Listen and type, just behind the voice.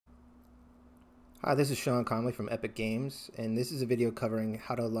Hi, this is Sean Conley from Epic Games, and this is a video covering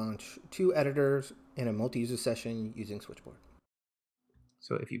how to launch two editors in a multi-user session using Switchboard.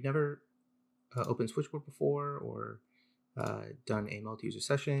 So if you've never opened Switchboard before or done a multi-user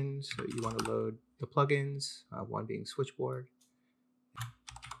session, so you want to load the plugins, one being Switchboard,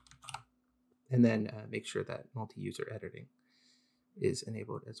 and then make sure that multi-user editing is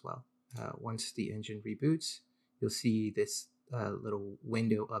enabled as well. Once the engine reboots, you'll see this little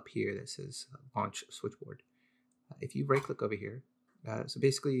window up here that says Launch Switchboard. If you right-click over here, so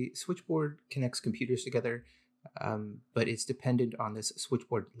basically Switchboard connects computers together, but it's dependent on this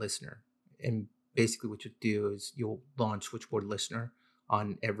Switchboard listener. And basically what you do is you'll launch Switchboard listener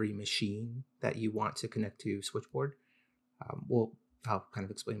on every machine that you want to connect to Switchboard. I'll kind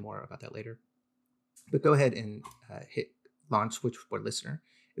of explain more about that later. But go ahead and hit launch Switchboard listener.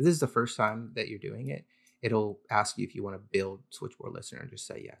 If this is the first time that you're doing it, it'll ask you if you want to build Switchboard listener and just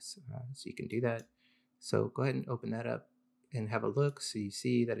say yes. So you can do that. So go ahead and open that up and have a look. So you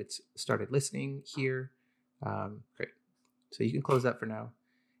see that it's started listening here. Great. So you can close that for now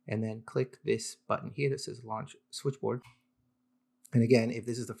and then click this button here that says launch Switchboard. And again, if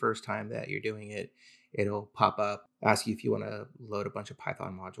this is the first time that you're doing it, it'll pop up, ask you if you want to load a bunch of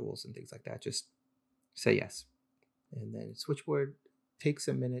Python modules and things like that. Just say yes. And then Switchboard takes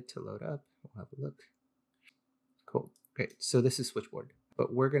a minute to load up. We'll have a look. Cool. Great. So this is Switchboard,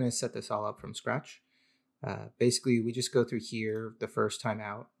 but we're going to set this all up from scratch. Basically, we just go through here the first time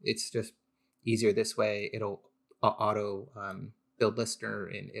out. It's just easier this way. It'll auto build listener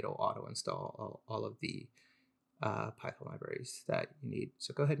and it'll auto install all of the Python libraries that you need.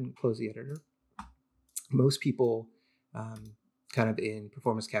 So go ahead and close the editor. Most people kind of in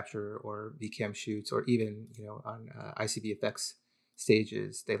performance capture or VCAM shoots, or even on ICVFX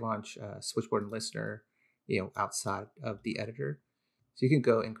stages, they launch Switchboard and listener outside of the editor. So you can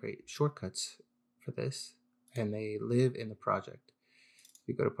go and create shortcuts for this, and they live in the project.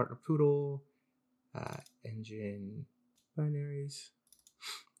 We go to partner Poodle, engine binaries,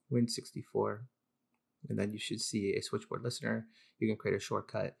 Win64, and then you should see a Switchboard listener. You can create a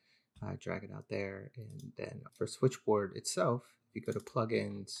shortcut, drag it out there, and then for Switchboard itself, if you go to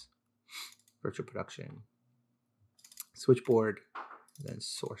plugins, virtual production, Switchboard, and then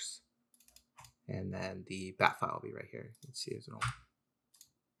source, and then the bat file will be right here. You can see there's an old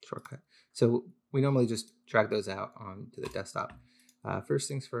shortcut. So we normally just drag those out onto the desktop. First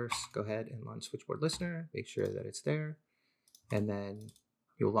things first, go ahead and launch Switchboard listener, make sure that it's there, and then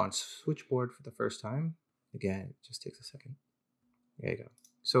you'll launch Switchboard for the first time. Again, it just takes a second. There you go.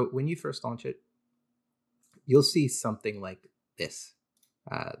 So when you first launch it, you'll see something like this.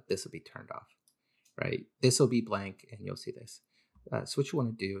 This will be turned off, right? This will be blank, and you'll see this. So what you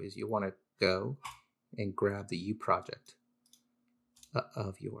want to do is you want to go and grab the U project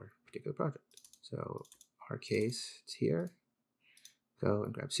of your particular project. So our case, it's here. Go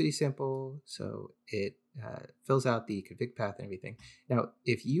and grab city sample. So it fills out the config path and everything. Now,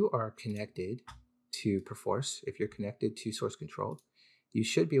 if you are connected to Perforce, if you're connected to source control, you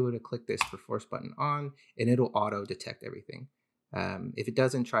should be able to click this Perforce button on, and it'll auto detect everything. If it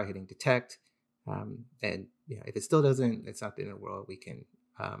doesn't, try hitting detect. And if it still doesn't, it's not the end of the world. We can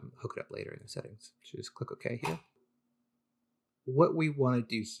hook it up later in the settings. So just click OK here. What we want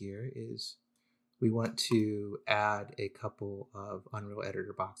to do here is we want to add a couple of Unreal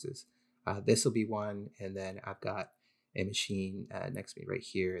Editor boxes. This will be one, and then I've got a machine next to me right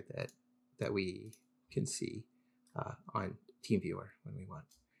here that we can see on TeamViewer when we want.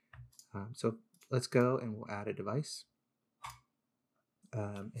 So let's go and we'll add a device.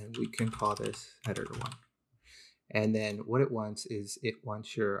 And we can call this editor 1. And then what it wants is it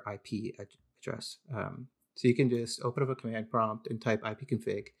wants your IP address. So you can just open up a command prompt and type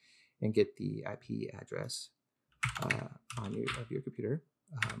ipconfig and get the IP address of your computer.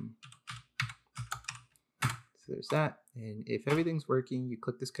 So there's that. And if everything's working, you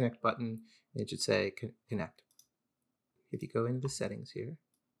click this connect button, and it should say connect. If you go into the settings here,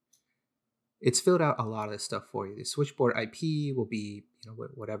 it's filled out a lot of this stuff for you. The Switchboard IP will be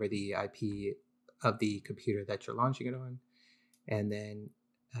whatever the IP of the computer that you're launching it on. And then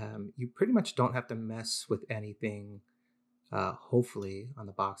you pretty much don't have to mess with anything, hopefully, on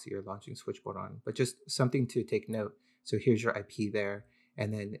the box that you're launching Switchboard on, but just something to take note. So here's your IP there.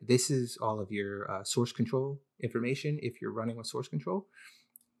 And then this is all of your source control information if you're running with source control.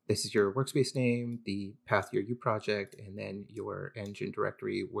 This is your workspace name, the path to your U project, and then your engine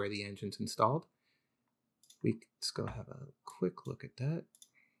directory where the engine's installed. Let's go have a quick look at that.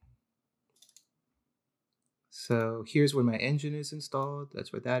 So here's where my engine is installed.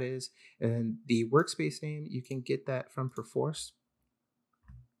 That's where that is. And the workspace name, you can get that from Perforce.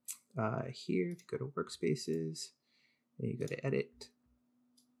 here, if you go to workspaces, and you go to edit.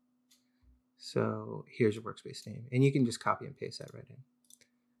 So here's your workspace name, and you can just copy and paste that right in.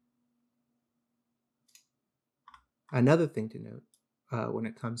 Another thing to note when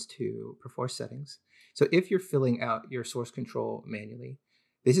it comes to Perforce settings. So if you're filling out your source control manually,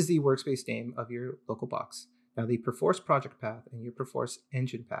 this is the workspace name of your local box. Now the Perforce project path and your Perforce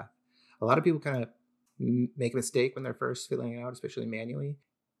engine path. A lot of people kind of make a mistake when they're first filling it out, especially manually,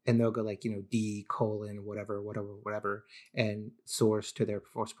 and they'll go like, D : whatever, and source to their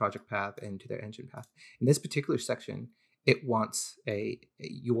Perforce project path and to their engine path. In this particular section, it wants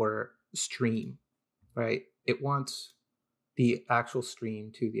your stream, right? It wants the actual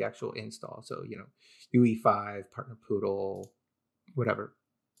stream to the actual install. So, UE5, partner poodle, whatever.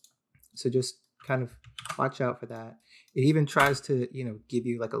 So just kind of watch out for that. It even tries to, give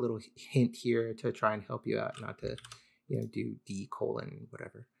you like a little hint here to try and help you out, not to, do D :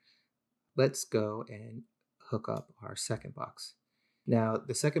 whatever. Let's go and hook up our second box. Now,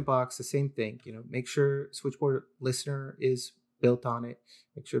 the second box, the same thing, make sure Switchboard listener is built on it,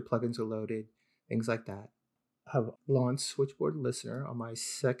 make sure plugins are loaded, things like that. I have launched Switchboard listener on my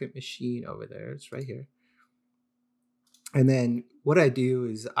second machine over there. It's right here. And then what I do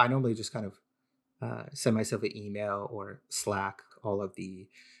is I normally just kind of send myself an email or Slack all of the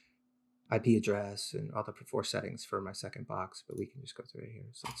IP address and all the Perforce settings for my second box, but we can just go through it here.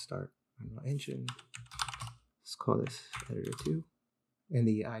 So let's start on my engine. Let's call this editor 2. And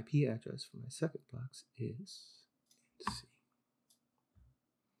the IP address for my second box is, let's see.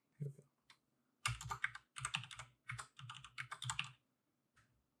 Here we go.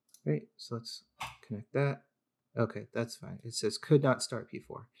 Great, so let's connect that. Okay, that's fine. It says could not start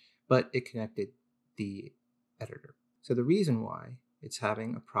P4, but it connected the editor. So the reason why it's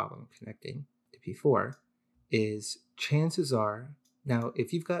having a problem connecting to P4 is chances are, now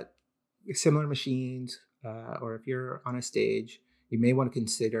if you've got similar machines or if you're on a stage, you may want to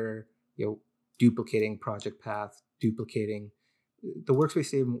consider duplicating project path, duplicating. The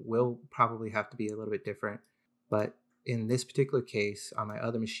workspace name will probably have to be a little bit different, but in this particular case, on my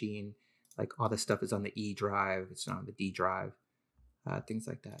other machine, like all this stuff is on the E drive, it's not on the D drive, things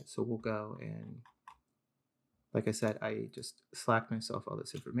like that. So we'll go and, like I said, I just slacked myself all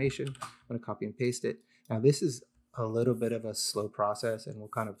this information. I'm going to copy and paste it. Now this is a little bit of a slow process, and we'll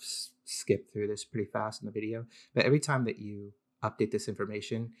kind of skip through this pretty fast in the video. But every time that you update this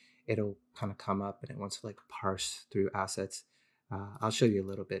information, it'll kind of come up and it wants to like parse through assets. I'll show you a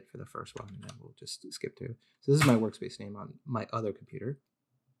little bit for the first one, and then we'll just skip through. So this is my workspace name on my other computer.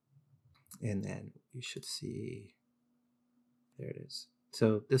 And then you should see, there it is.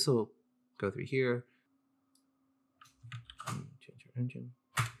 So this will go through here. Change your engine.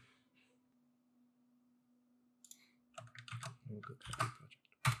 We'll go to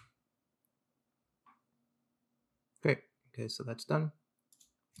project. Great. Okay, so that's done.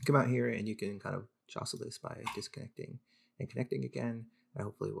 Come out here and you can kind of jostle this by disconnecting and connecting again. And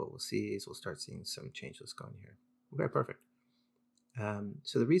hopefully what we'll see is we'll start seeing some changeless going here. Okay, perfect.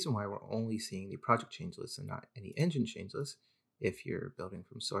 So the reason why we're only seeing the project changeless and not any engine changeless, if you're building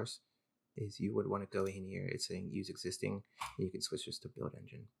from source, is you would want to go in here. It's saying use existing, and you can switch this to build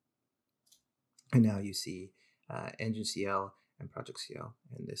engine. And now you see engine CL and project CL,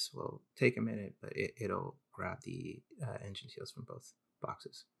 and this will take a minute, but it'll grab the engine CLs from both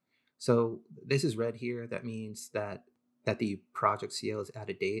boxes. So this is red here. That means that the project CL is out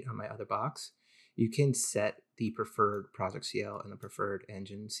of date on my other box. You can set the preferred project CL and the preferred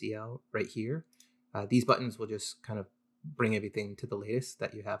engine CL right here. These buttons will just kind of bring everything to the latest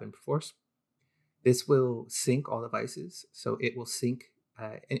that you have in Perforce. This will sync all devices. So it will sync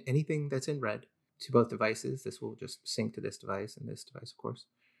anything that's in red to both devices. This will just sync to this device and this device, of course.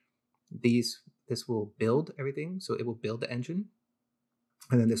 This will build everything. So it will build the engine,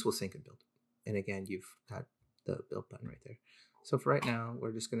 and then this will sync and build. And again, you've got the build button right there. So for right now,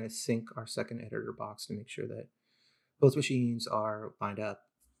 we're just going to sync our second editor box to make sure that both machines are lined up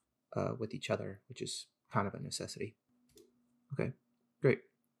with each other, which is kind of a necessity. Okay, great.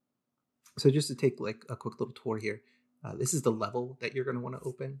 So just to take like a quick little tour here, this is the level that you're going to want to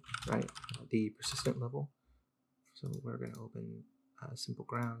open, right? The persistent level. So we're going to open simple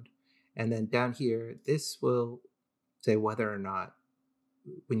ground. And then down here, this will say whether or not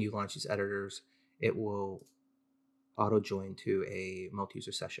when you launch these editors, it will auto join to a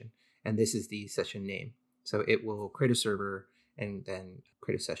MultiUser session. And this is the session name. So it will create a server and then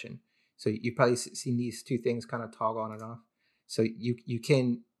create a session. So you've probably seen these two things kind of toggle on and off. So you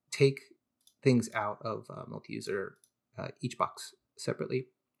can take things out of MultiUser each box separately.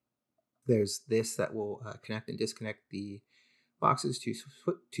 There's this that will connect and disconnect the boxes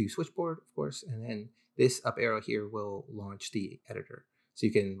to Switchboard, of course, and then this up arrow here will launch the editor. So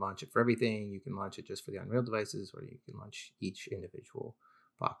you can launch it for everything. You can launch it just for the Unreal devices, or you can launch each individual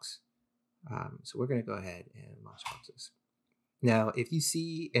box. So we're going to go ahead and launch boxes. Now, if you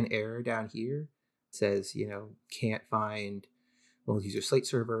see an error down here, it says, can't find MultiUser Slate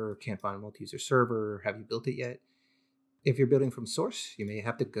server, can't find MultiUser server, have you built it yet? If you're building from source, you may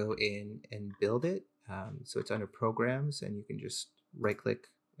have to go in and build it. So it's under programs, and you can just right click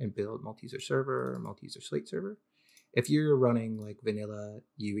and build MultiUser server or MultiUser Slate server. If you're running like vanilla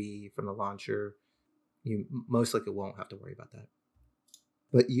UE from the launcher, you most likely won't have to worry about that.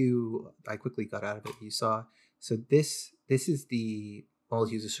 But I quickly got out of it. You saw, so this is the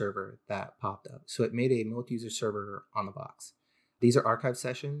MultiUser server that popped up. So it made a MultiUser server on the box. These are archive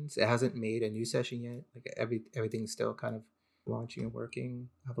sessions. It hasn't made a new session yet. Like everything's still kind of launching and working.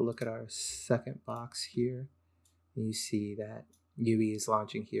 Have a look at our second box here. And you see that UE is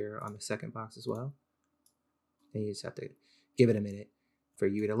launching here on the second box as well. And you just have to give it a minute for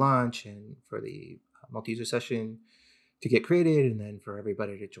UE to launch and for the MultiUser session to get created, and then for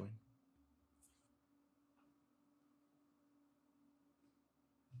everybody to join.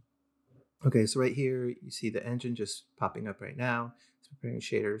 Okay, so right here, you see the engine just popping up right now. It's preparing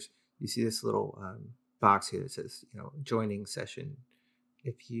shaders. You see this little box here that says, joining session.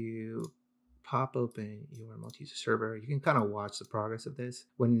 If you pop open your MultiUser server, you can kind of watch the progress of this.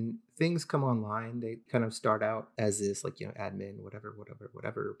 When things come online, they kind of start out as this, like, admin, whatever,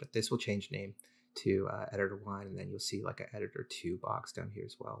 but this will change name to editor 1, and then you'll see like an editor 2 box down here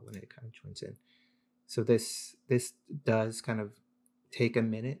as well when it kind of joins in. So this does kind of take a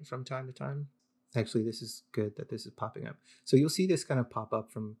minute from time to time. Actually, this is good that this is popping up. So you'll see this kind of pop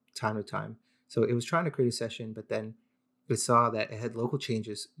up from time to time. So it was trying to create a session, but then it saw that it had local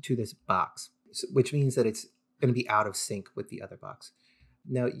changes to this box, which means that it's going to be out of sync with the other box.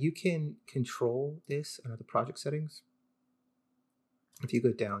 Now you can control this under the project settings. If you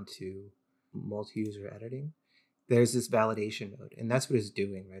go down to multi-user editing, there's this validation mode, and that's what it's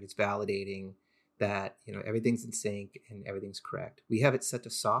doing, right? It's validating that everything's in sync and everything's correct. We have it set to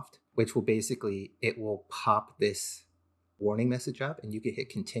soft, which will basically, it will pop this warning message up and you can hit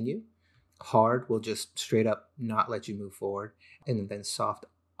continue. Hard will just straight up not let you move forward, and then soft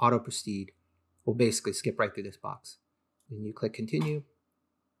auto proceed will basically skip right through this box. And you click continue,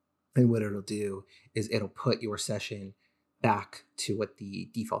 and what it'll do is it'll put your session back to what the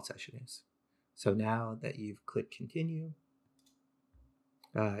default session is. So now that you've clicked continue,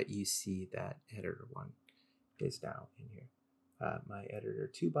 you see that editor 1 is now in here. My editor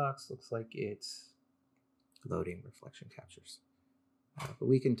 2 box looks like it's loading reflection captures. But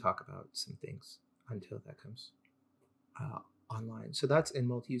we can talk about some things until that comes online. So that's in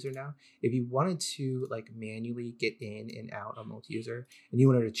MultiUser now. If you wanted to manually get in and out of MultiUser, and you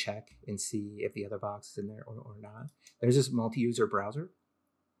wanted to check and see if the other box is in there or not, there's this MultiUser browser,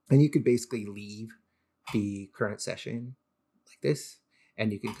 and you could basically leave the current session like this,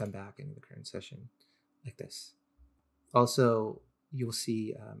 and you can come back into the current session like this. Also, you'll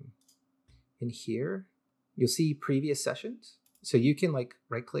see in here, you'll see previous sessions. So you can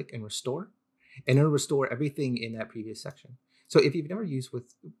right click and restore, and it'll restore everything in that previous section. So if you've never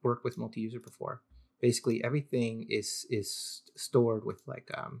worked with MultiUser before, basically everything is stored with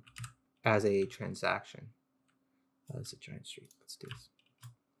as a transaction. It's a giant street. Let's do this.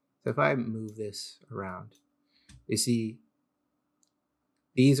 So if I move this around, you see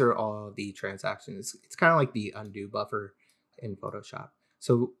these are all the transactions. It's kind of like the undo buffer in Photoshop.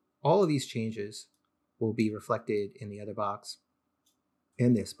 So all of these changes will be reflected in the other box,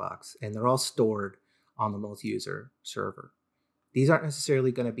 in this box, and they're all stored on the MultiUser server. These aren't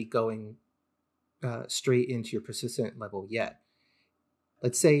necessarily going to be going straight into your persistent level yet.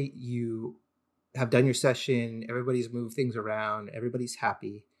 Let's say you have done your session, everybody's moved things around, everybody's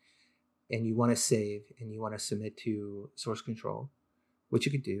happy, and you want to save and you want to submit to source control. What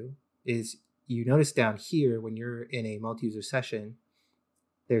you could do is, you notice down here when you're in a MultiUser session,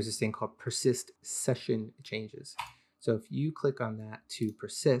 there's this thing called persist session changes. So if you click on that to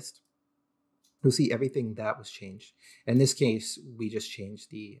persist, you'll see everything that was changed. In this case, we just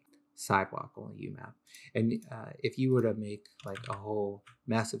changed the sidewalk on the UMap. And if you were to make a whole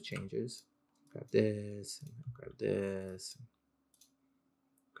massive changes, grab this, grab this,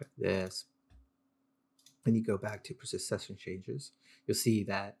 grab this, and you go back to persist session changes, you'll see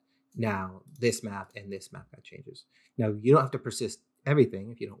that now this map and this map got changes. Now you don't have to persist everything.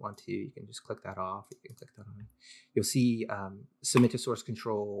 If you don't want to, you can just click that off. You can click that on. You'll see submit to source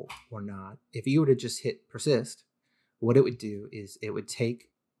control or not. If you were to just hit persist, what it would do is it would take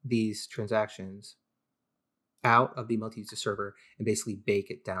these transactions out of the multi-user server and basically bake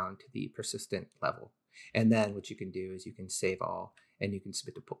it down to the persistent level. And then what you can do is you can save all and you can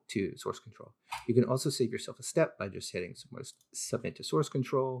submit to source control. You can also save yourself a step by just hitting submit to source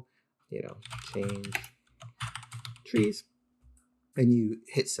control, change trees, and you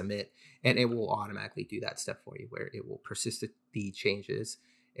hit submit, and it will automatically do that step for you where it will persist the changes,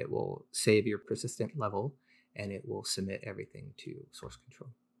 it will save your persistent level, and it will submit everything to source control.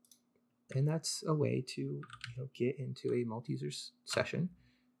 And that's a way to get into a multi-user session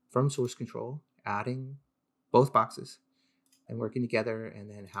from source control, adding both boxes and working together, and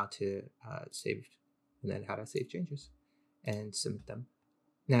then how to save changes and submit them.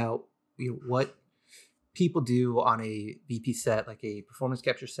 Now, what people do on a VP set, like a performance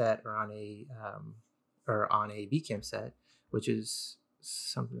capture set, or on a VCAM set, which is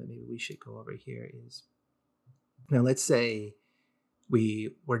something that maybe we should go over here, is now let's say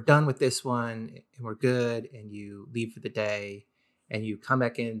we're done with this one and we're good, and you leave for the day and you come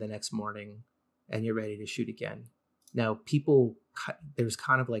back in the next morning and you're ready to shoot again. Now, there's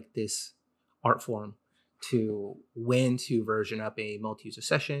kind of like this art form to when to version up a multi-user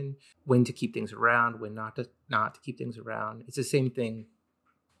session, when to keep things around, when not to keep things around. It's the same thing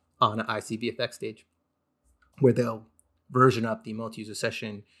on an ICVFX stage where they'll version up the multi-user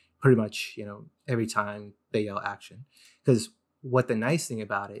session pretty much, every time they yell action. Because what the nice thing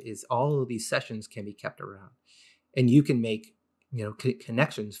about it is all of these sessions can be kept around, and you can make,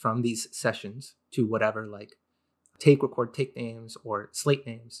 connections from these sessions to whatever, like record take names or slate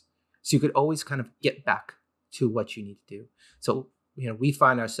names. So you could always kind of get back to what you need to do. So, we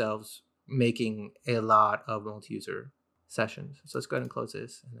find ourselves making a lot of multi-user sessions. So let's go ahead and close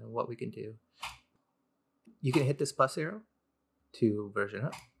this. And then what we can do, you can hit this plus arrow to version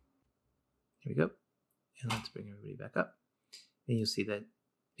up. Here we go. And let's bring everybody back up. And you'll see that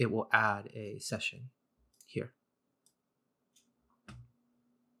it will add a session here.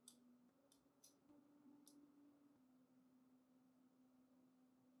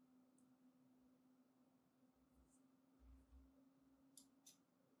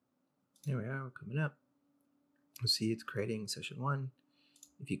 There we are, we're coming up. You'll see it's creating session 1.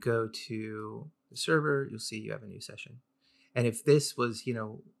 If you go to the server, you'll see you have a new session. And if this was,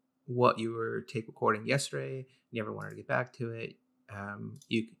 what you were recording yesterday, you never wanted to get back to it,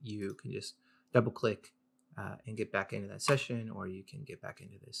 you can just double click and get back into that session, or you can get back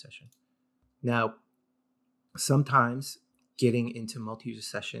into this session. Now, sometimes getting into multi-user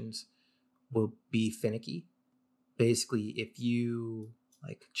sessions will be finicky. Basically, if you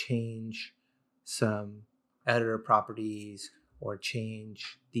change some editor properties, or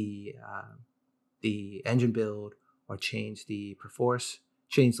change the engine build, or change the perforce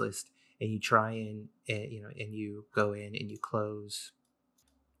change list, and you try and you go in and you close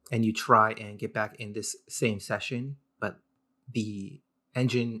and you try and get back in this same session, but the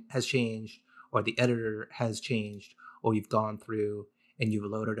engine has changed, or the editor has changed, or you've gone through and you've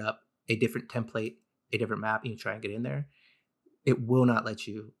loaded up a different template, a different map, and you try and get in there, it will not let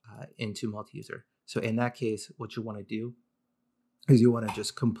you into multi-user. So in that case, what you want to do is you want to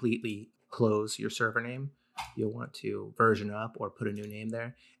just completely close your server name. You'll want to version up or put a new name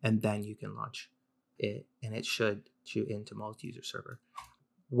there, and then you can launch it, and it should shoot into multi-user server.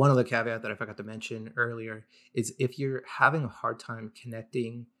 One other caveat that I forgot to mention earlier is if you're having a hard time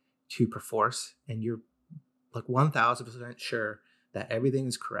connecting to Perforce and you're 1000% sure that everything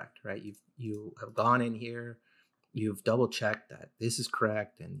is correct, right? You have gone in here, you've double checked that this is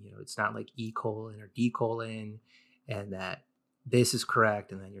correct, and it's not like E: or D:, and that this is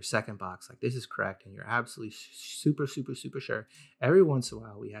correct, and then your second box, this is correct, and you're absolutely super sure. Every once in a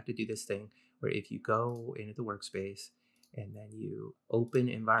while, we have to do this thing where if you go into the workspace and then you open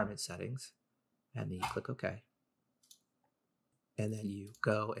environment settings, and then you click OK, and then you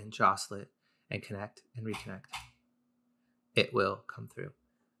go and jostle it and connect and reconnect, it will come through.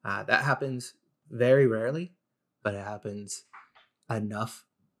 That happens very rarely, but it happens enough,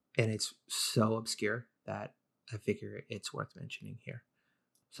 and it's so obscure that I figure it's worth mentioning here.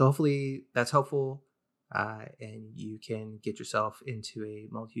 So hopefully that's helpful, and you can get yourself into a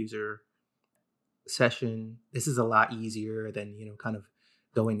multi-user session. This is a lot easier than kind of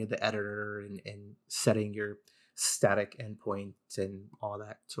going to the editor and setting your static endpoints and all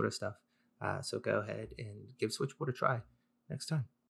that sort of stuff. So go ahead and give Switchboard a try next time.